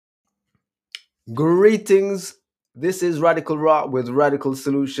Greetings. This is Radical Rock with Radical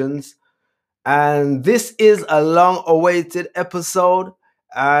Solutions. And this is a long awaited episode.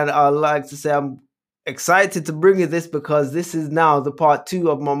 And I'd like to say I'm excited to bring you this because this is now the part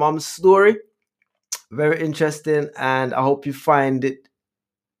two of my mom's story. Very interesting. And I hope you find it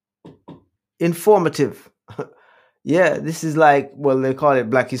informative. Yeah, this is like, well, they call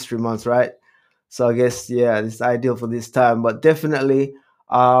it Black History Month, right? So I guess, yeah, this is ideal for this time. But definitely,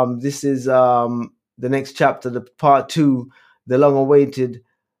 this is the next chapter, the part two, the long awaited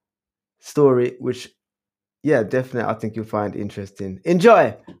story, which, yeah, definitely, I think you'll find interesting.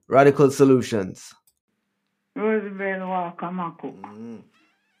 Enjoy Radical Solutions. Rosabelle Walker Maku.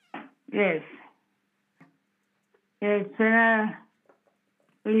 Yes. Yes, when I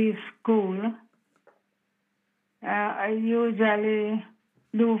leave school, I usually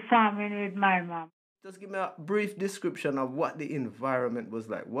do farming with my mom. Just give me a brief description of what the environment was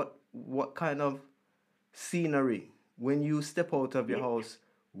like. What kind of scenery when you step out of your house?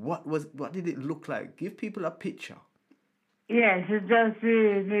 What did it look like? Give people a picture. Yes, it's just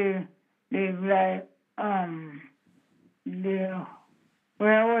the like the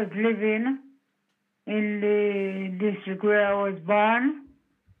where I was living in the district where I was born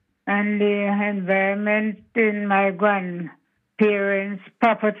and the environment in my grandparents'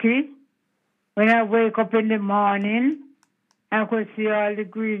 property. When I wake up in the morning, I could see all the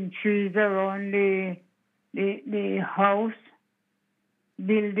green trees around the house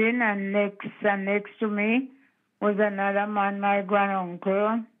building, and next to me was another man, my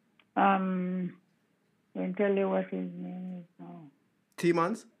granduncle. I can tell you what his name is now.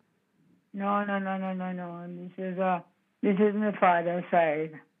 T-Mans? No. This is my father's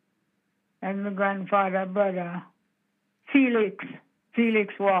side, and my grandfather brother, Felix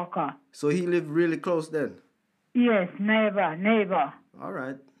Walker. So he lived really close then? Yes, neighbor. All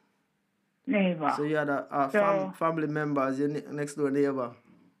right. Neighbor. So you had a family member as your next door neighbor?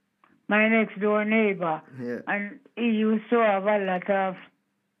 My next door neighbor. Yeah. And he used to have a lot of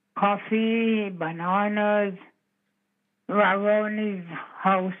coffee, bananas around his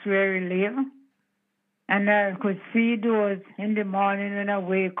house where he lived. And I could see those in the morning when I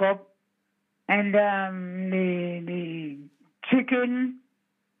wake up. And the chicken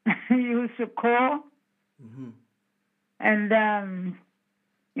used to call. Mm-hmm. And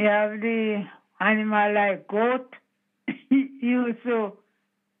you have the animal like goat used to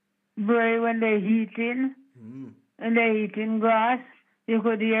bray when they're eating. Mm-hmm. And they're eating grass. You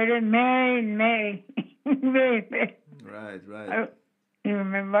could hear them May. Right. You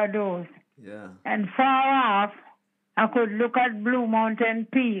remember those? Yeah. And far off, I could look at Blue Mountain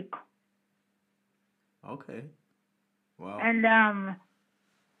Peak. Okay. Wow. And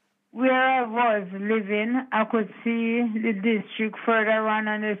where I was living, I could see the district further on,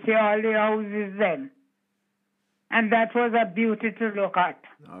 and I see all the houses then. And that was a beauty to look at.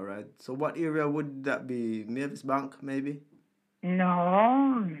 All right. So what area would that be? Mavis Bank, maybe?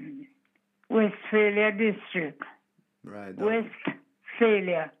 No, Westphalia district. Right.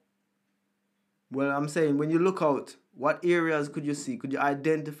 Westphalia. Well, I'm saying when you look out, what areas could you see? Could you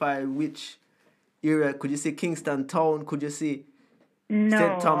identify which area? Could you see Kingston Town? Could you see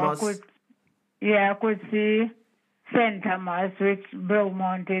St. Thomas? I could see St. Thomas, which Blue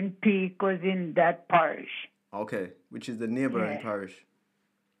Mountain Peak was in that parish. Okay, which is the neighboring parish.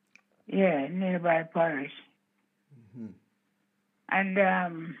 Yeah, nearby parish. Mm-hmm. And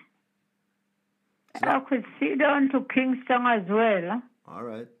I could see down to Kingston as well. All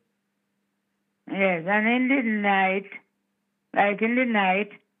right. Yes, and in the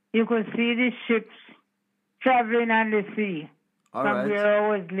night, you could see the ships traveling on the sea from where I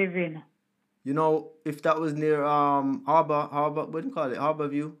was living. You know, if that was near Harbor, what do you call it? Harbor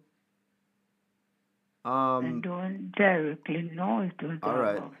View? I don't directly know it was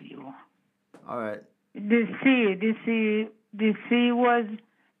Harbor View. All right. The sea was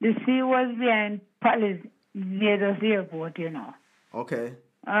behind Palace near the airport, you know. Okay.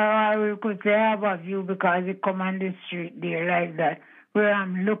 We could say Harbor View because it come on the street there like that. Where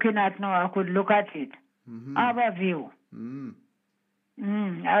I'm looking at now, I could look at it. Mm-hmm. Harbor View.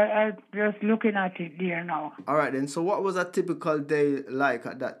 I just looking at it there now. All right, then. So what was a typical day like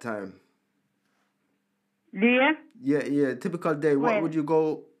at that time? There? Yeah, typical day. What would you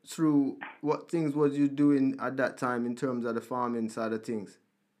go through? What things was you doing at that time in terms of the farming side of things?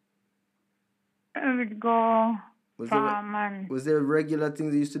 I would go farm and... Was there regular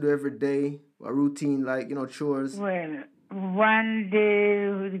things you used to do every day? A routine, like, chores? Well, one day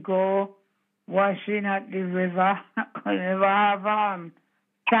we would go washing at the river. We never have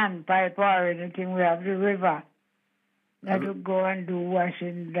sandpipe or anything. We have the river. That would go and do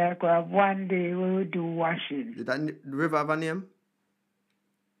washing. Like one day we would do washing. Did that river have a name?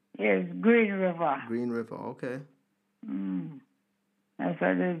 Yes, Green River. Green River, okay. That's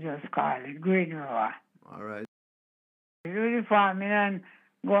what they just call it, Green River. All right. Do the farming and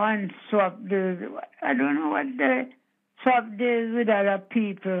go and swap days. I don't know what they swap days with other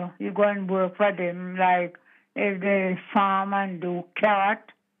people. You go and work for them, like if they farm and do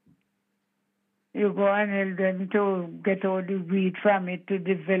carrot, you go and help them to get all the weed from it to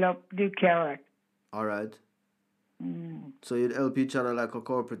develop the carrot. All right. So you'd help each other like a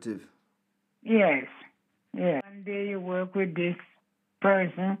cooperative? Yes. Yeah. One day you work with this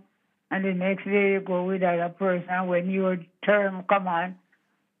person, and the next day you go with other person. When your term come on,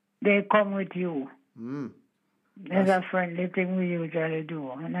 they come with you. That's a friendly thing we usually do,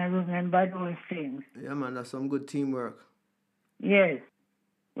 and I remember those things. Yeah, man, that's some good teamwork. Yes.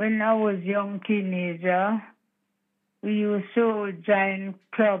 When I was young teenager, we used to join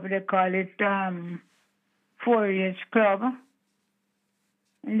club. They call it 4-H club.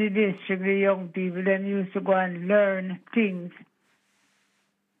 In the district, the young people then used to go and learn things.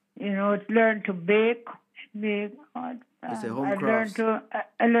 You know, learn to bake. It's a home crafts.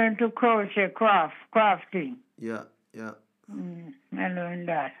 I learned to crochet, crafting. Yeah. I learned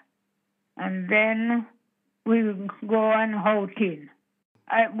that. And then we go on outing.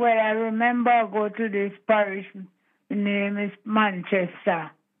 I remember I go to this parish, the name is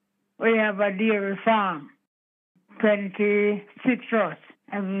Manchester. We have a dairy farm, 20 citrus.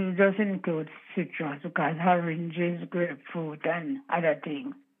 And we just include citrus because oranges, grapefruit, and other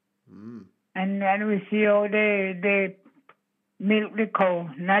things. And then we see how they milk the cow,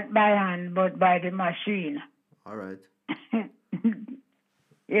 not by hand, but by the machine. All right.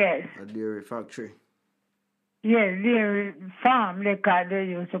 Yes. A dairy factory. Yes, dairy farm, they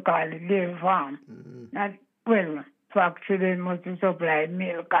used to call it dairy farm. Not, factory, they must supply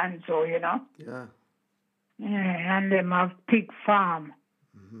milk and so, you know. Yeah. Yeah, and they have pig farm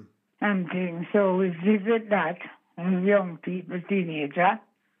and things. So we visit that as young people, teenager.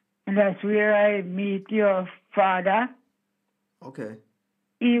 And that's where I meet your father. Okay.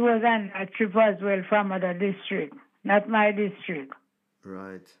 He was on a trip as well from other district, not my district.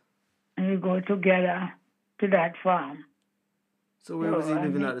 Right. And we go together to that farm. So where was he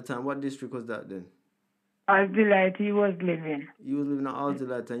living at the time? What district was that then? Alsdelight he was living. You was living at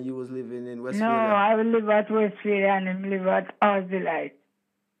Alsdelight and you was living in Westphalia? No, I will live at Westphalia and him live at Alsdelight.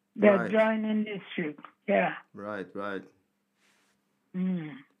 They're joining district, yeah. Right.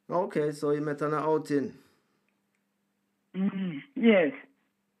 Okay, so you met on an outing. Yes.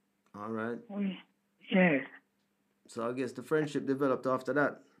 All right. Yes. So I guess the friendship developed after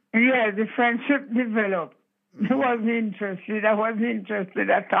that. Yeah, the friendship developed. I wasn't interested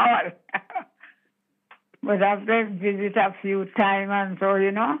at all. But after visit a few times and so,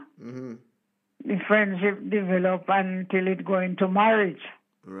 you know, the friendship developed until it go into marriage.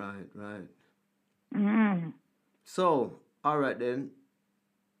 Right. So, all right then.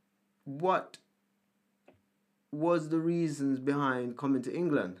 What was the reasons behind coming to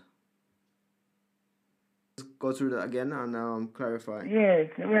England? Let's go through that again and clarify. Yes.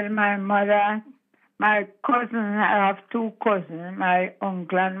 Well, my mother, my cousin, I have 2 cousins, my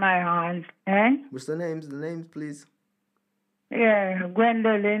uncle and my aunt. What's the names? The names, please. Yeah,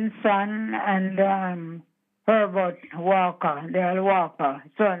 Gwendolyn's son and Herbert Walker, Dale Walker,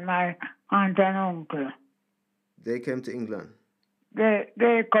 son, my aunt and uncle. They came to England?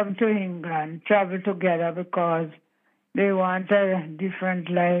 They come to England, travel together because they want a different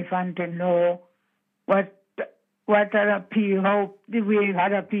life and to know what other people, how the way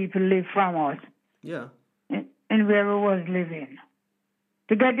other people live from us. Yeah. And where we was living.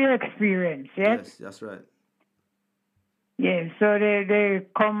 To get the experience, yes? Yes, that's right. Yes, so they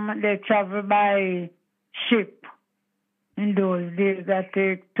travel by ship. In those days, that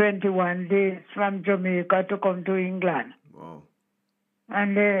take 21 days from Jamaica to come to England. Wow.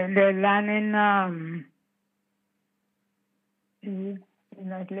 And they land in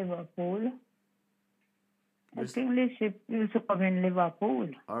not Liverpool. I think the ship used to come in Liverpool.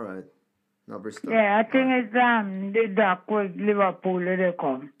 All right. Not Bristol. Yeah, I think it's the dock was Liverpool where they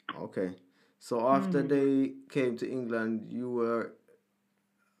come. Okay. So after they came to England, you were...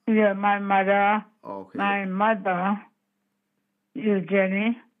 Yeah, my mother. Okay. My mother,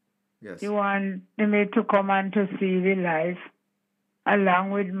 Eugenie. Yes. She wanted me to come and to see the life,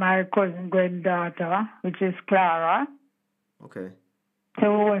 along with my cousin granddaughter, which is Clara. Okay.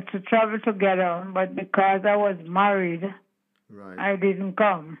 So we were to travel together, but because I was married, right, I didn't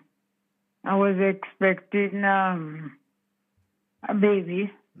come. I was expecting a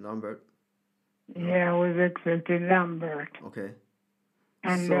baby. Lambert. Yeah, I was expecting Lambert. Okay.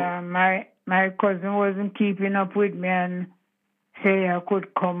 And So, my cousin wasn't keeping up with me and say I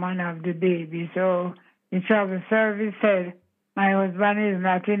could come and have the baby. So the travel service said my husband is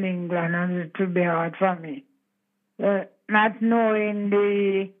not in England and it will be hard for me. Not knowing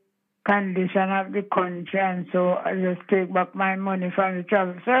the condition of the country, and so I just take back my money from the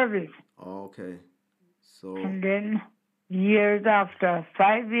travel service. okay. So, And then years after,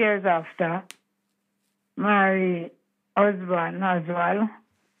 5 years after, my husband as well,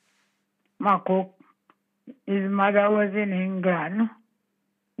 Makuk, his mother was in England,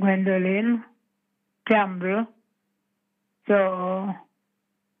 Gwendolyn Campbell. So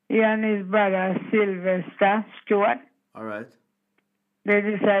he and his brother Sylvester Stewart, all right. they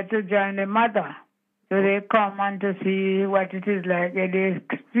decided to join the mother. So they come and to see what it is like, and they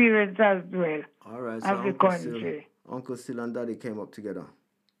experience as well All right. So of the country. Uncle Sil and Daddy came up together.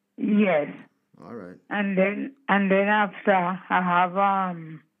 Yes. All right. And then after I have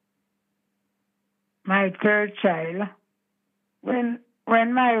my third child. When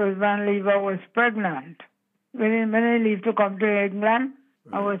my husband leave, I was pregnant. When I leave to come to England,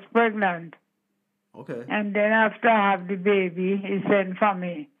 I Right. was pregnant. Okay. And then after I have the baby, he sent for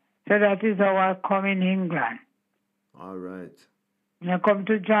me. So that is how I come in England. All right. I come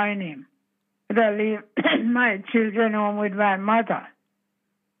to join him. But I leave my children home with my mother.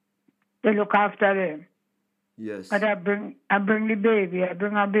 They look after them. Yes. But I bring the baby. I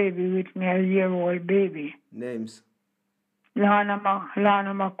bring a baby with me, a year-old baby. Names. Lana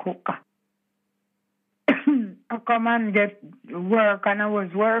Makuka. I come and get work, and I was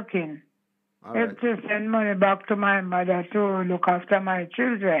working. All I right. had to send money back to my mother to look after my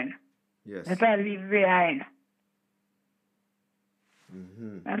children Yes. that I leave behind.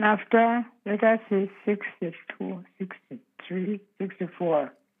 Mm-hmm. And after, let us see, 62, 63,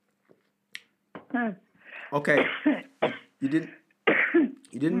 64. Okay. You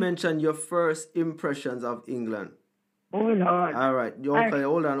didn't mention your first impressions of England. Oh, Lord. All right. Okay.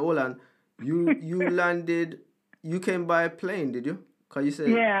 Hold on. You landed. You came by plane, did you? Cause you said.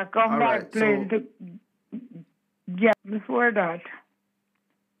 Yeah, come all by right, plane so, yeah, before that.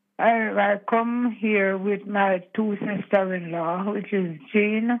 I come here with my two sister-in-law, which is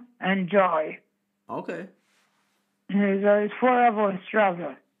Jean and Joy. Okay. There's four of us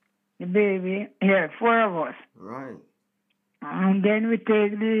travel. The baby, yeah, four of us. Right. And then we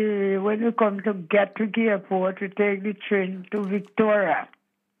take when we come to get to the airport, we take the train to Victoria.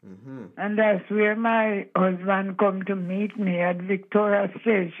 Mm-hmm. And that's where my husband come to meet me at Victoria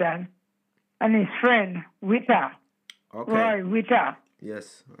Station. And his friend, Witter. Okay. Roy Witter.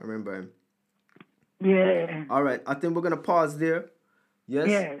 Yes, I remember him. Yeah. All right. I think we're gonna pause there. Yes.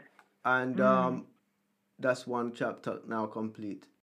 Yes. And that's one chapter now complete.